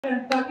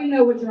I fucking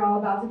know what you're all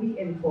about to be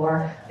in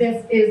for.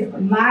 This is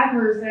my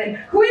person,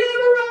 Queen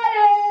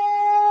Liberatti!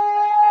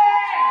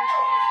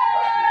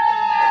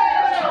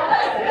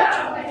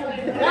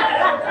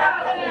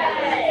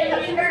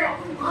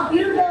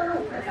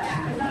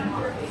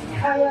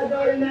 How y'all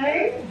doing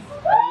tonight?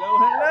 Hello,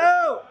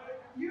 hello!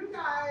 You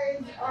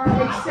guys are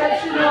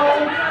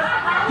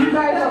exceptional. You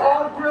guys are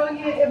all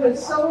brilliant. It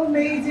was so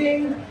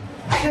amazing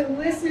to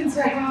listen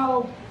to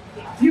how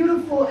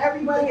beautiful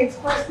everybody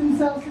expressed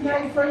themselves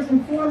tonight. First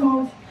and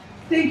foremost,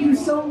 thank you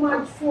so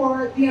much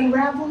for the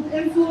Unraveled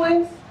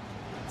Influence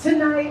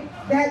tonight.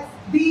 That's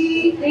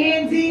the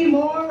Andy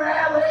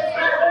Morales.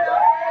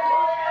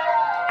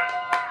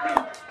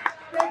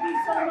 Thank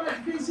you so much,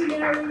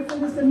 Visionary, for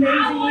this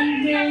amazing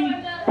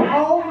evening.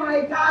 Oh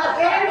my God,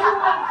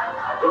 Angela!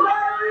 Oh my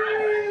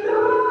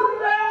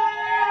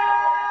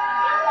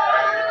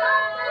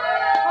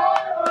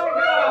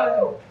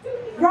God.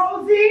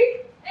 Rosie?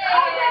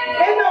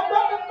 In the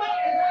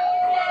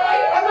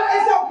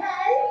it's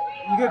okay.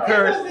 You good,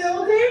 Curse. In the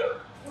building.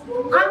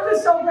 I'm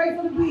just so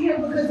grateful to be here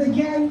because,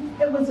 again,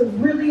 it was a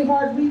really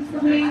hard week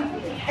for me.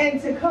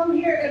 And to come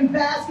here and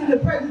bask in the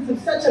presence of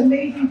such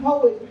amazing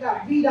poets. We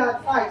got V.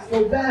 Sykes,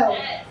 Nobel.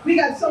 We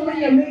got so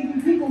many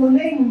amazing people.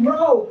 Lene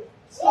Monroe,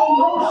 Slow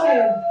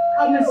Motion.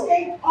 A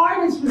Mistake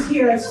Artist was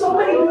here. So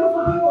many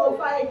beautiful people.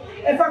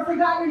 If I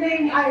forgot your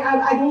name,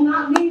 I do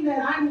not mean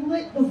that. I'm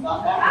lit the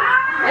fuck up.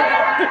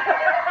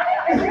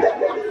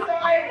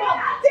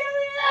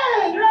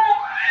 Darian!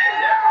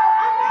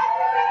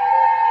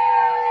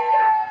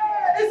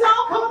 It's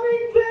all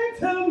coming back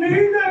to me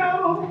now.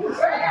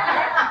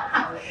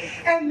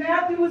 And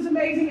Matthew was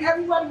amazing.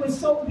 Everybody was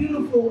so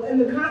beautiful. And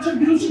the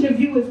contribution of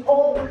you is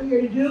all we're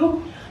here to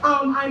do.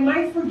 I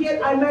might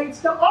forget,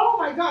 oh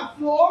my God,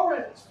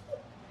 Florence.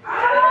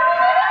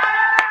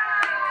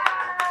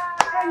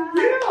 And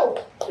you.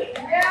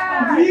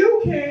 Yeah.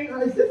 You came,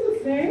 is this a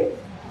thing?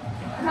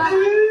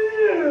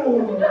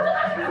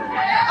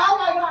 Oh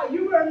my God,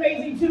 you were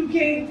amazing too,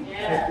 King.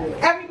 Yeah.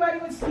 Everybody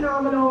was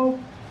phenomenal.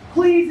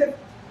 Please,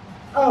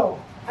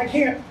 I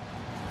can't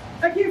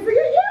forget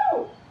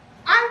you.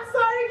 I'm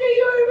sorry, King,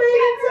 you were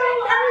amazing too.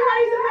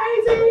 Everybody's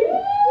amazing.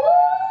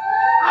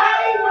 I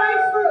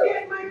might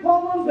forget my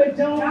poems, but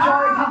don't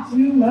charge it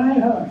to my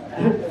heart.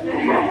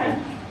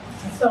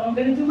 So I'm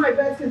gonna do my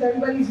best because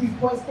everybody's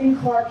requesting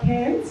Clark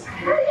Kent.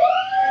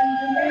 And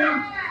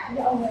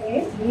the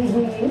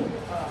name,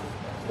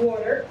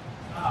 Water.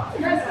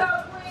 Let's go,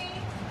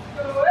 Queen.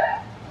 Do it.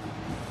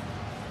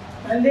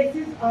 And this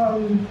is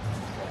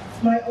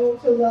my ode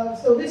to love.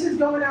 So this is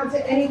going out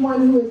to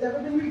anyone who has ever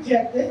been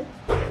rejected,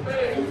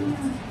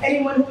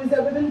 anyone who has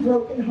ever been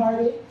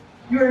brokenhearted.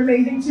 You're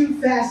amazing too,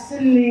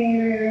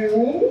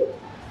 fascinating,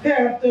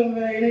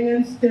 captivating,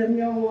 and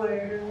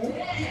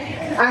stimulating.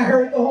 I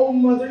heard the whole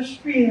mother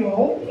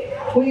spiel.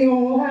 We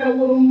all had a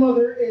little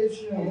mother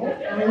issue.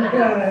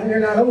 Okay, you're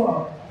not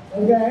alone.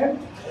 Okay?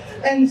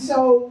 And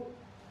so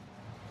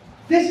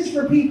this is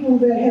for people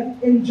that have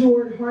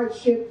endured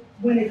hardship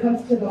when it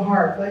comes to the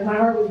heart. Like my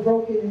heart was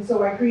broken, and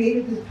so I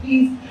created this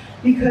piece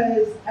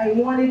because I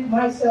wanted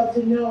myself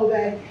to know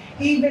that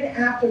even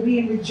after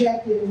being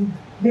rejected and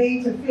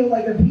made to feel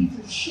like a piece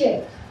of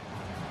shit,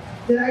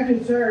 that I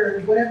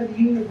deserve whatever the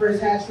universe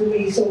has for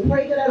me. So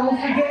pray that I don't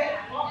forget.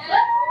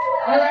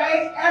 All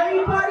right,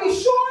 everybody,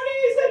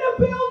 Shorty's in the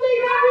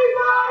building,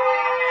 everybody!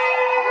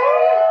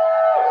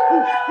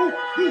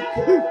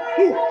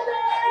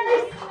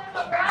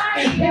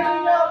 Here we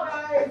go,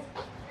 guys.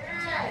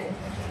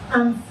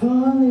 I'm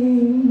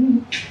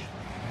falling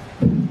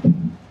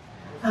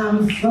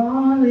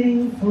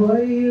for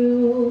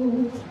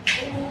you.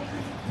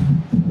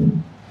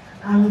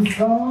 I'm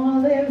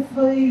falling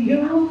for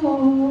you,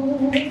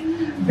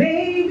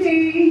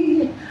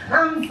 baby.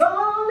 I'm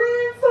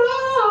falling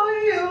for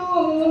you.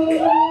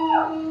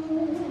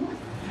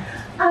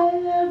 I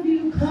love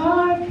you,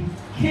 Clark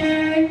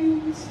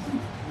Kent.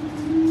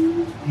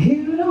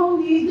 You don't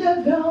need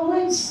to go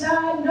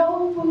inside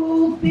no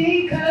booth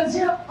because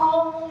you're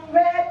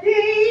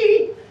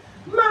already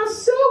my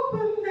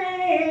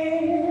Superman.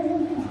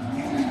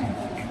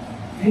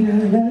 And I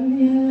love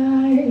you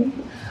like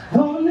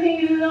only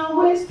you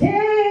always can.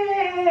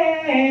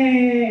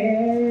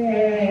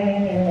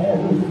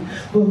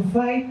 We'll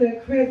fight the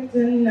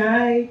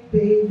kryptonite,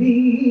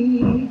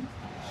 baby.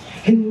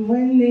 And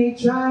when they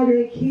try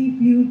to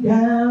keep you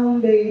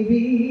down,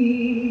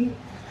 baby,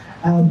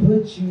 I'll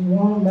put you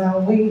on my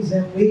wings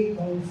and we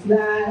gon'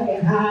 fly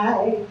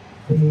high,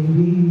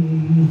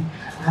 baby.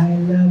 I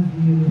love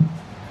you,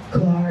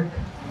 Clark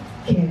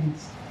Kent.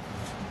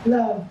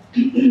 Love.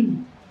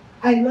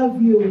 I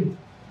love you.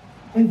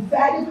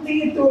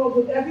 Emphatically enthralled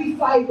with every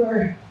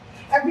fiber,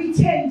 every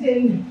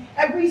tendon,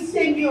 every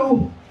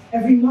sinew,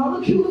 every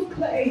molecule of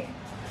clay,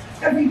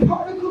 every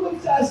particle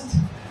of dust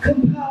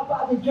compiled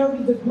by the dirt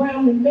of the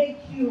ground to make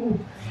you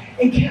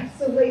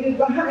encapsulated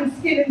behind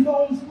skin and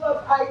bones.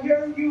 Love, I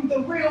yearn you, the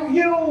real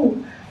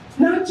you.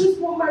 Not just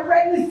what my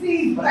retina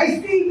sees, but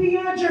I see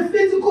beyond your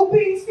physical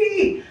being.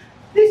 See,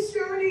 this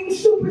yearning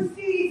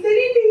supersedes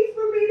any need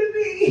for me to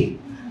be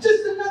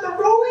just another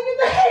rolling in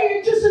the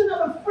hay, just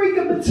another freak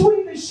in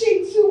between the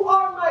sheets. You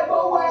are my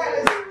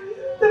Boaz,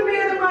 the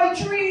man of my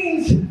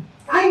dreams.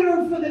 I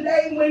yearn for the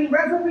day when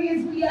reverie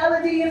is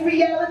reality and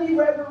reality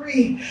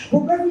reverie,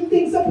 where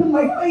everything's up in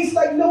my face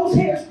like nose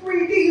hairs,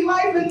 3D,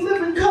 live and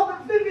living color,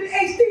 vivid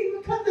HD,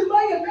 because in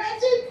my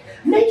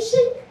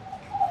imagination,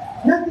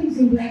 nothing's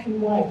in black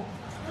and white.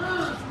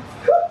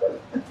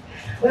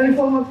 Let me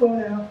pull my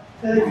phone out.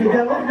 The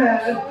devil's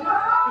bad.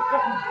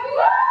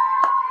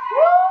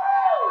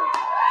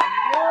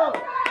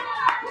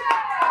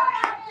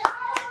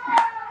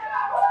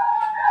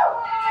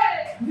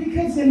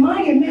 Because in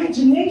my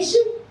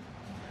imagination,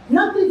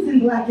 nothing's in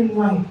black and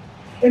white.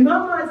 In my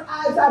mind's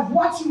eyes, I've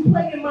watched you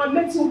play in my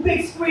mental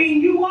big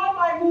screen. You are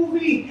my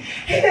movie.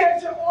 And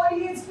there's your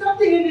audience.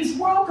 Nothing in this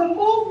world can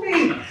move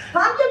me.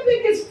 I'm your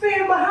biggest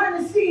fan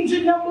behind the scenes.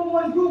 Your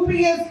 #1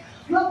 groupie is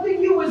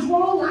loving you is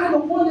wrong. I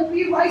don't want to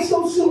be right,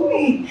 so sue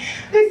me.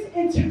 This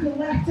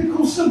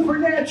intergalactical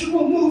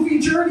supernatural movie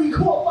journey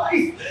called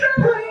life.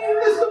 Playing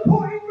the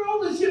supporting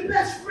role as your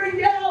best friend,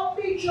 your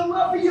helpmate, your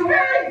lover, your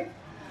wife.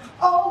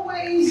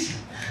 Always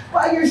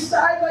by your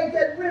side like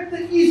that rib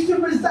that used to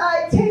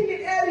reside. Take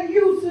it out of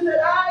you so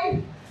that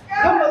I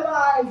come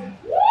alive.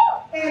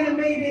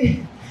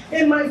 Animated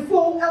in my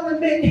full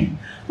element.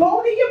 Bone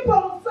of your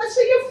bone, flesh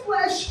of your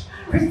flesh.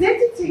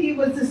 Presented to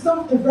you as the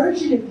softer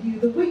version of you,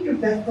 the weaker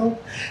vessel.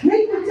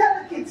 Made with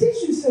delicate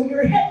tissue so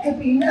your head could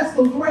be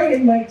nestled right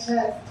in my chest.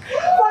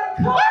 My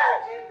color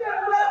in the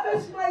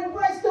ravish my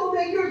breast so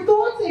that your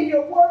thoughts and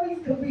your worries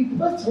could be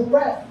put to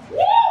rest.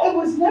 It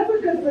was never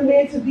good for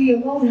man to be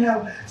alone.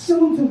 How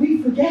soon do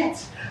we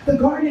forget the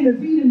Garden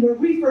of Eden where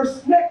we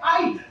first met?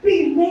 I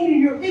being made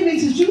in your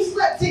image as you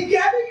slept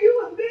together,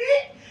 you and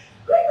me.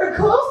 We were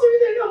closer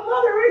than a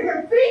mother in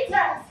her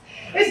fetus.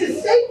 Is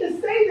it safe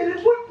to say that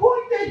at one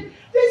point that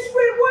this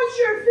friend was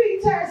your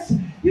fetus?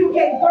 You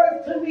gave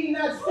birth to me,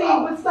 not see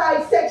with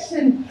side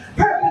section.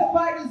 Purpose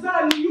by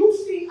design. When you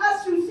see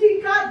us, you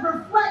see God's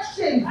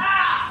reflection.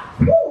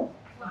 Whew.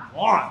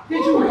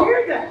 Did you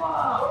hear that?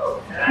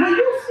 When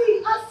you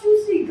see us,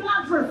 you see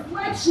God's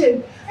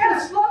reflection.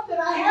 This love that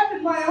I have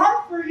in my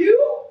heart for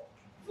you,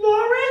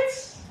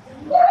 Florence.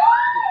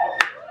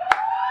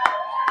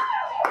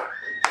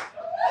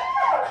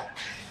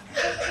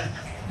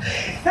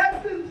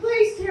 Has been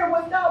placed here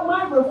without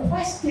my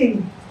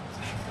requesting.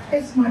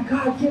 It's my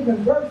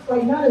God-given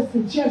birthright, not a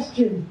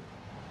suggestion.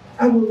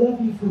 I will love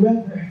you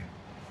forever.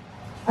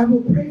 I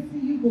will pray for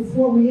you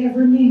before we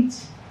ever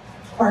meet.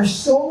 Our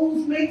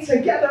souls mate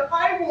together.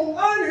 I will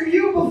honor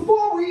you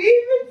before we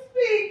even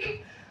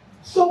speak.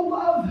 So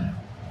love,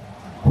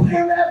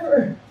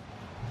 wherever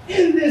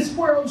in this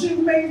world you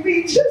may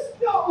be, just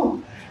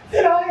know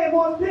that I am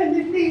on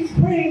bended knees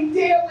praying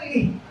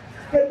daily.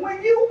 That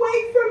when you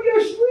wake from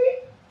your sleep,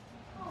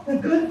 the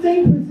good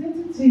thing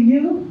presented to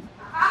you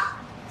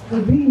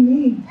will be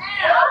me.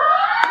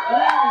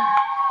 Yeah.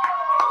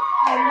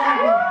 I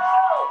love it.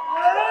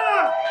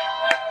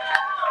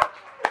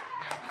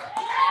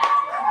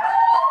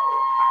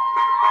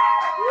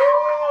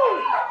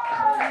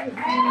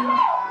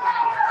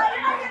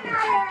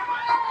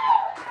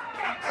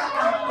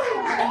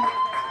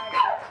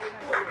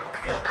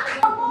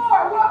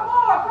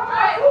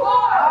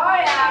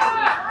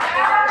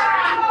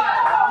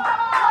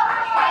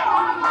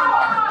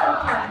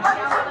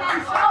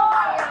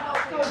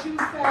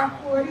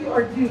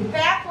 Or do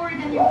Fast forward,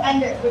 then you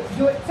end it.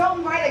 Do it. Tell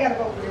them why they gotta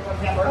go for your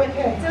whatever.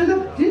 okay. So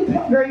do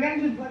girl, you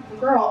gotta do plug for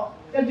girl.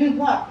 You gotta do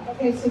plug.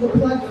 Okay, so the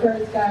plug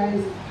first,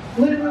 guys.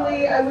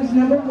 Literally, I was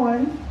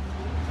 #1,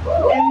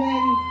 and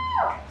then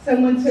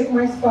someone took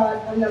my spot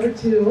on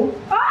 #2.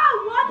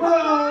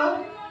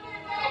 Oh,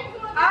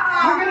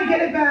 We're gonna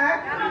get it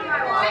back.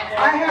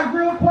 I have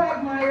real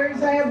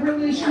quagmires. I have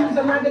real issues.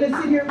 I'm not gonna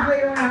sit here and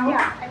play around.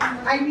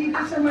 I need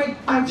this for my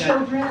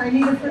children. I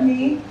need it for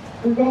me.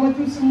 We're going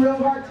through some real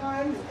hard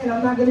times, and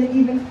I'm not gonna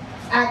even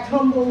act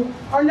humble.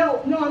 Or no,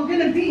 I'm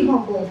gonna be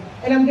humble,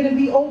 and I'm gonna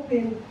be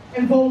open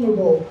and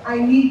vulnerable. I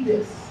need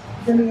this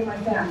for me and my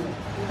family.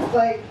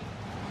 Like,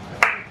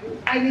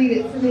 I need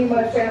it for me and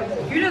my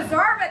family. You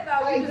deserve it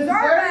though. You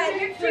deserve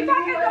it. You for me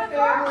fucking and my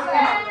deserve family.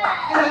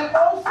 it. And I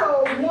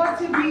also want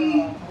to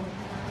be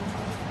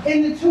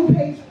in the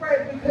 2-page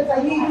spread because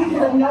I need people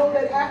to know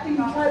that after you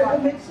try to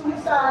commit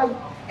suicide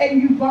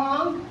and you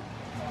bomb,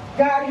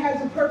 God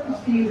has a purpose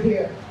for you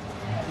here.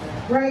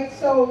 Right?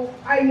 So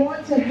I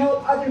want to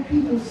help other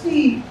people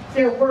see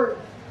their worth.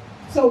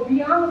 So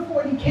beyond the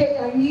 40K,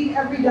 I need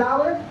every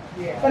dollar,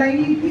 but I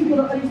need people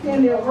to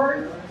understand their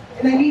worth,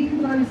 and I need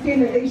people to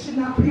understand that they should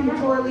not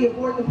prematurely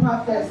abort the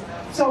process.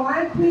 So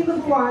I'm Queen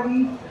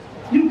Liberatti.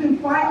 You can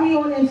find me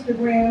on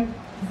Instagram.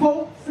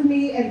 Vote for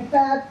me at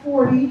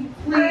Fab40,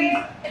 please.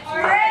 It's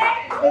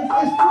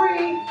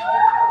free.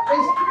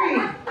 It's free.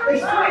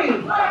 It's free.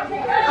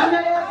 I'm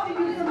not asking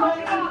you for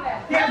money.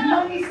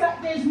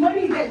 There's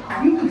money that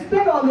you can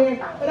spend on there,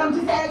 but I'm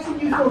just asking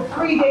you for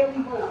free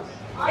daily votes.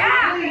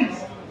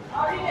 Please.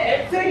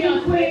 Thank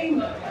you,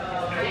 Queen.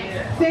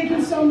 Thank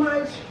you so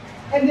much.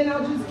 And then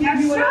I'll just give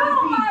you another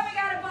piece. Why we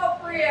gotta vote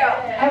for for you.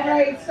 All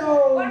right,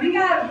 so What do we you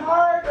got? want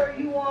hard or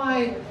you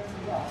want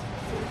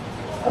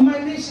my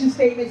mission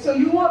statement? So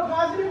you want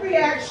positive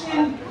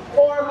reaction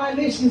or my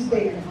mission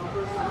statement?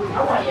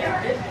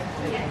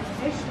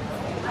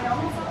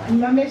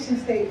 My mission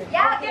statement.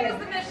 Yeah, give us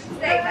the mission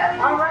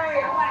statement. All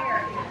right. I want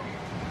to hear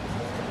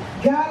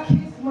it. God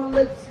kissed my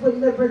lips with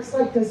lyrics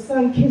like the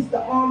sun kissed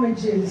the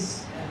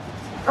oranges.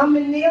 I'm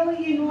an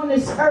alien on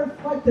this earth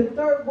like the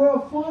third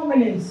world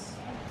foreigners.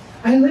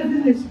 I live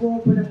in this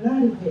world, but I'm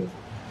not of it.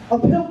 A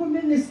pilgrim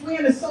in this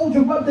land, a soldier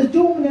of the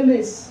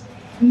dunamis.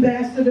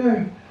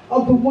 Ambassador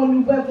of the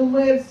one who ever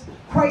lives.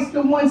 Christ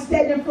the one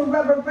standing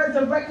forever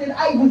resurrected.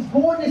 I was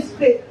born to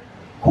spit.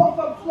 Cough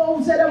up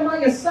flows out of my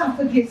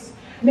esophagus.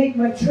 Make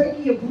my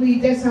trachea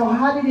bleed, that's how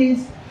hot it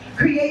is.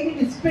 Created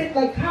and spit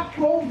like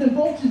cockroaches and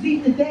vultures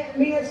eat the dead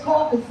man's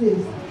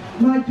carcasses.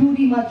 My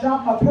duty, my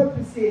job, my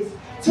purpose is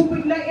to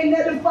ignite and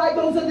edify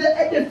those of the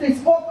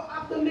edifice, offer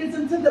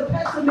optimism to the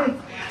pessimists,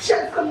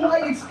 shed some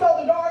light, expel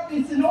the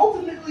darkness, and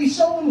ultimately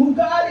show them who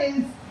God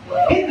is.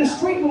 Hit the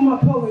street with my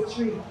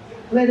poetry.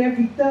 Let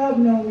every thug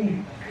know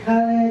me.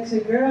 Holla at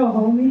your girl,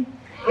 homie.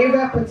 They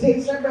rap a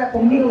taste, I rap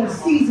a meal and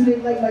season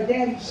it like my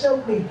daddy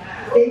showed me.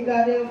 They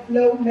got ill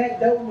flow, Mac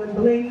dough and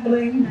bling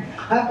bling.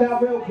 I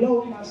got real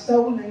glow in my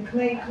soul and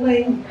cling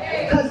cling.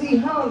 Cause he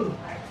hung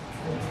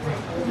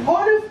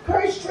on his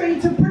cursed tree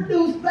to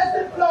produce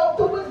blessed flow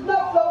to his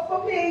blood flow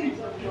for me.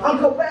 I'm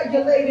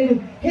coagulated.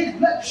 His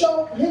blood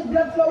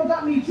flow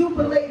got me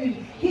jubilated.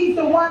 He's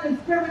the wine and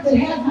spirit that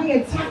has me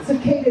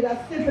intoxicated. I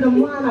sip it,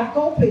 I'm wine, I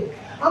gulp it.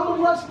 I'm a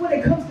rush when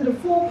it comes to the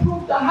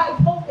foolproof, the high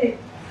potent.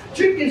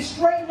 Drink it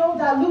straight, no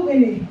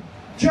diluting it.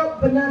 Joke,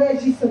 but not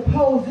as you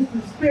suppose. This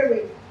is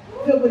spirit.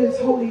 Filled with his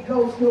Holy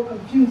Ghost, no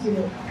confusing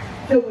it.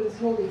 Filled with his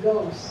Holy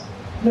Ghost,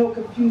 no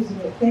confusing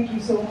it. Thank you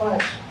so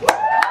much.